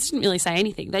would. They just didn't really say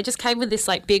anything. They just came with this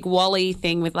like big Wally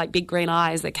thing with like big green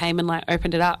eyes that came and like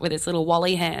opened it up with its little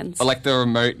Wally hands. Or like the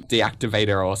remote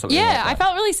deactivator or something. Yeah, like that. I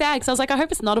felt really sad because I was like, I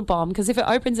hope it's not a bomb, because if it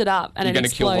opens it up and You're it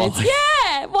explodes, kill Wally.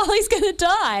 yeah, Wally's going to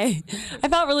die. I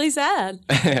felt really sad.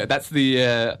 That's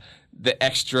the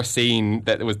extra scene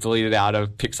that was deleted out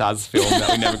of Pixar's film that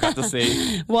we never got to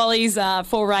see. Wally's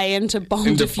foray into bomb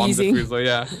defusing. Bomb diffuser,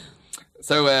 yeah.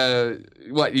 So,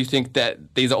 what, you think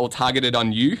that these are all targeted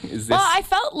on you? Is this? Well, I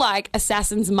felt like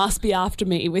assassins must be after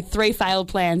me with 3 failed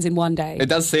plans in one day. It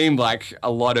does seem like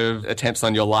a lot of attempts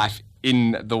on your life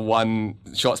in the one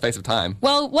short space of time.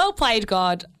 Well played,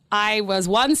 God. I was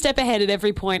one step ahead at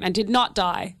every point and did not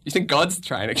die. You think God's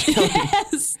trying to kill you?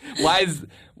 Yes.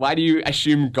 Why do you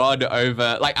assume God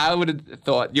over... Like, I would have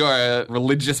thought you're a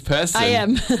religious person. I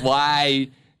am. Why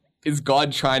is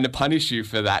God trying to punish you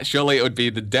for that? Surely it would be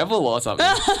the devil or something.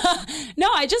 No,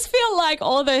 I just feel like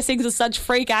all of those things are such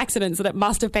freak accidents that it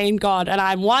must have been God, and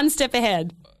I'm one step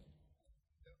ahead.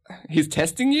 He's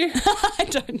testing you? I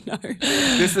don't know.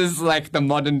 This is like the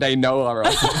modern day Noah or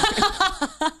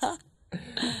something.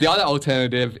 The other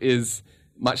alternative is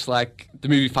much like the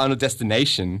movie Final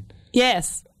Destination.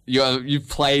 Yes. You've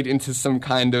played into some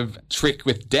kind of trick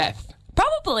with death.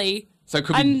 Probably. So it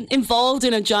could I'm involved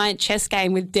in a giant chess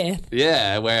game with death.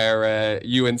 Yeah, where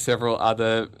you and several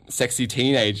other sexy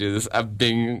teenagers are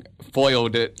being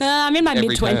foiled at I'm in my every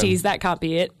mid-20s. turn. That can't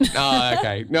be it. Oh,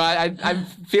 okay. No, I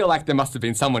feel like there must have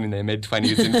been someone in their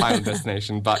mid-20s in Final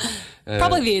Destination, but...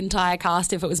 Probably the entire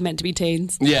cast if it was meant to be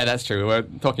teens. Yeah, that's true. We're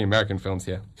talking American films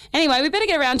here. Anyway, we better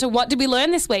get around to what did we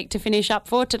learn this week to finish up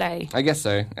for today. I guess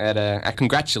so. I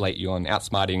congratulate you on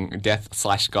outsmarting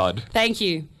death/God. Thank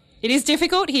you. It is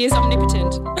difficult. He is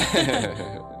omnipotent.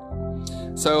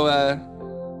 So,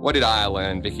 what did I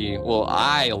learn, Vicky? Well,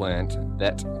 I learned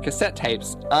that cassette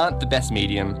tapes aren't the best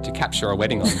medium to capture a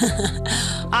wedding on.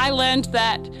 I learned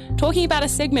that talking about a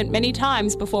segment many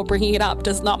times before bringing it up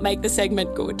does not make the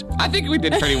segment good. I think we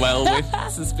did pretty well with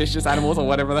suspicious animals or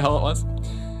whatever the hell it was.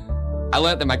 I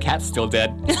learned that my cat's still dead.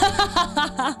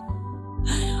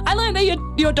 I learned that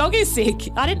your dog is sick.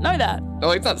 I didn't know that.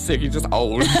 Oh, he's not sick, he's just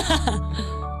old.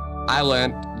 I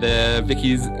learned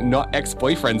Vicky's not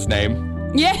ex-boyfriend's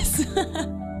name. Yes.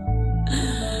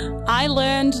 I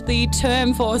learned the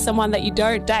term for someone that you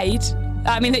don't date.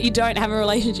 I mean, that you don't have a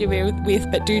relationship with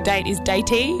but do date is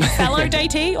datee. Fellow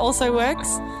datee also works.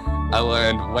 I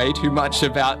learned way too much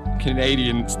about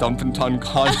Canadian stompin' ton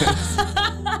condoms.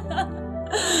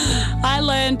 I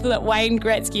learned that Wayne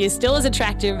Gretzky is still as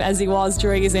attractive as he was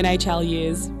during his NHL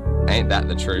years. Ain't that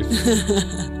the truth?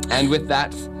 And with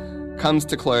that comes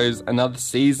to close another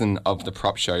season of the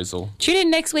Propshowsal. Tune in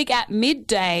next week at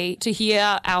midday to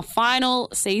hear our final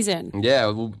season. Yeah,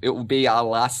 it will be our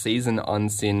last season on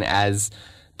Sin, as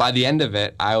by the end of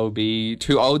it, I will be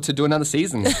too old to do another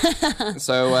season.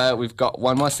 So we've got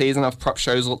one more season of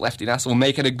Propshowsal left in us. We'll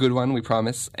make it a good one, we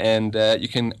promise. And you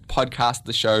can podcast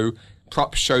the show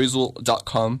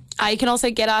propshowsal.com. You can also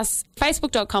get us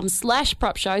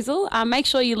facebook.com/propshowsal. Make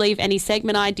sure you leave any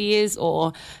segment ideas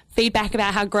or feedback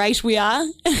about how great we are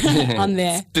on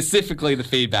there. Specifically the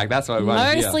feedback. That's what I want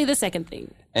to hear. Mostly the second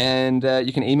thing. And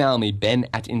you can email me,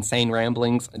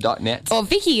 ben@insaneramblings.net. Or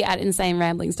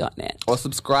Vicky@insaneramblings.net. Or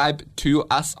subscribe to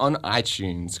us on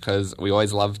iTunes, because we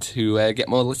always love to get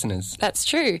more listeners. That's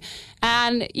true.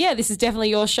 And yeah, this is definitely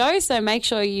your show, so make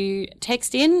sure you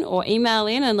text in or email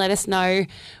in and let us know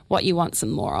what you want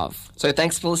some more of. So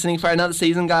thanks for listening for another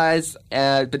season, guys.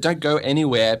 But don't go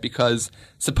anywhere, because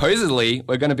supposedly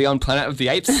we're going to be on Planet of the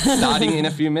Apes starting in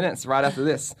a few minutes right after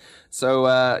this. So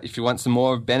if you want some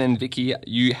more of Ben and Vicky,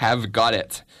 you have got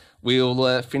it.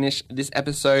 We'll finish this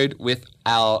episode with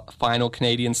our final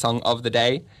Canadian song of the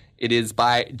day. It is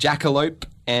by Jackalope,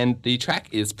 and the track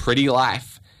is Pretty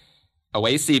Life.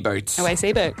 Away Seaboat. Away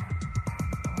Seaboat.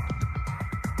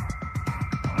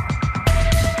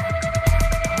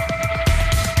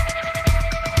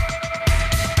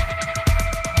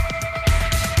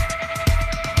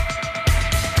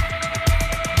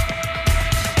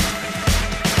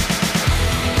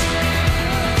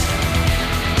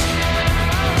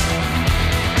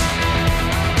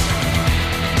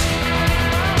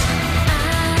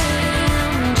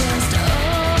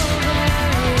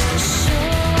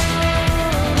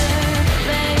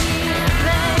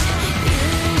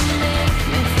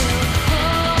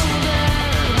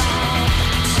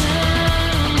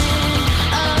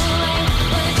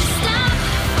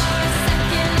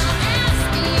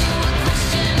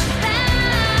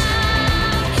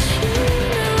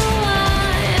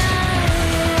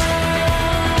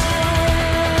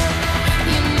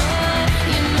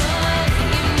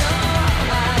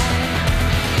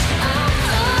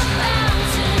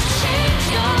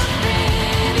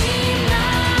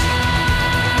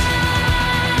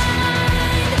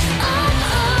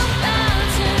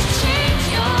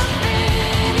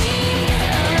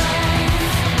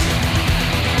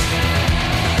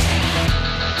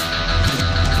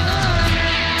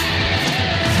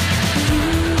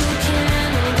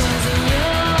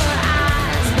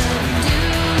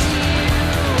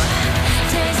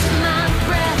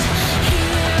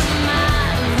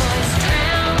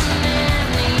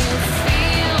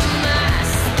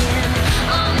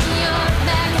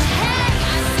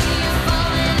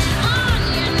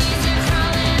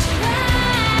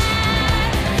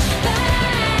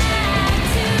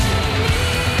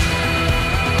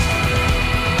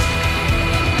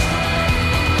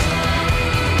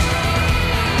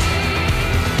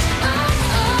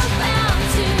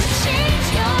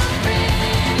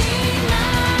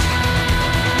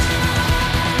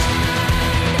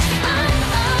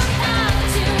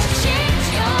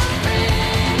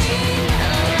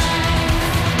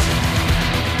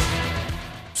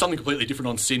 Something completely different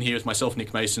on Sin here with myself,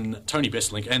 Nick Mason, Tony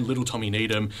Bestlink, and little Tommy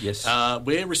Needham. Yes.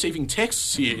 We're receiving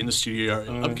texts here in the studio.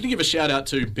 I'm going to give a shout out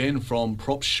to Ben from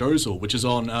Propshowsal, which is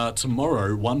on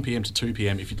tomorrow, 1 p.m. to 2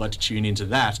 p.m, if you'd like to tune into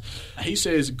that. He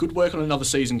says, good work on another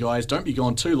season, guys. Don't be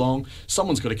gone too long.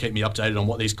 Someone's got to keep me updated on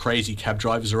what these crazy cab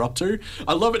drivers are up to.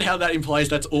 I love it how that implies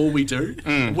that's all we do,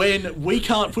 when we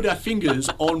can't put our fingers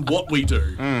on what we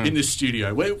do in this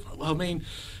studio.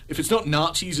 If it's not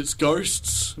Nazis, it's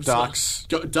ghosts. Ducks.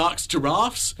 Ducks,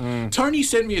 giraffes. Tony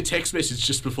sent me a text message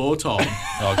just before, Tom.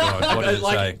 Oh, God. What did it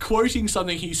say? Quoting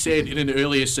something he said in an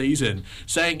earlier season,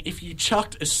 saying if you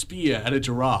chucked a spear at a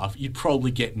giraffe, you'd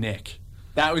probably get neck.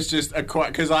 That was just a quote,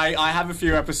 because I have a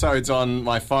few episodes on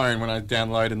my phone when I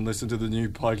download and listen to the new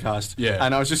podcast. Yeah.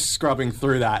 And I was just scrubbing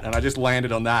through that, and I just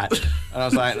landed on that. And I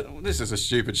was like, this is a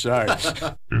stupid show.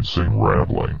 Insane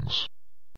Ramblings.